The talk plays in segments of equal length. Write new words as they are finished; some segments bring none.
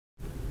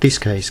This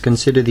case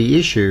considered the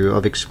issue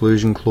of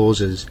exclusion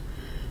clauses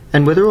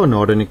and whether or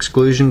not an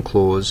exclusion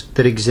clause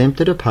that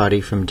exempted a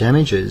party from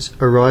damages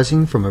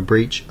arising from a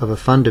breach of a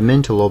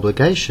fundamental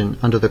obligation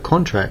under the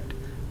contract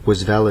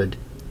was valid.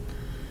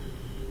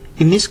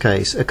 In this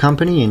case, a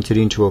company entered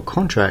into a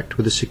contract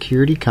with a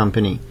security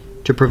company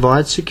to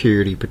provide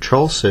security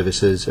patrol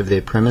services of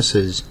their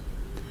premises.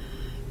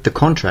 The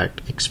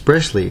contract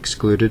expressly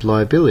excluded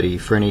liability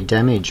for any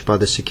damage by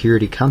the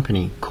security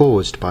company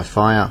caused by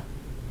fire.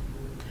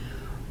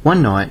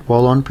 One night,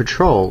 while on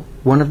patrol,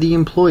 one of the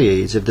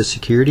employees of the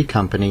security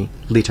company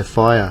lit a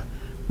fire,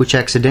 which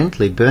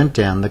accidentally burnt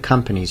down the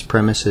company's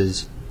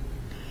premises.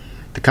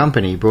 The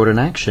company brought an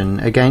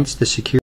action against the security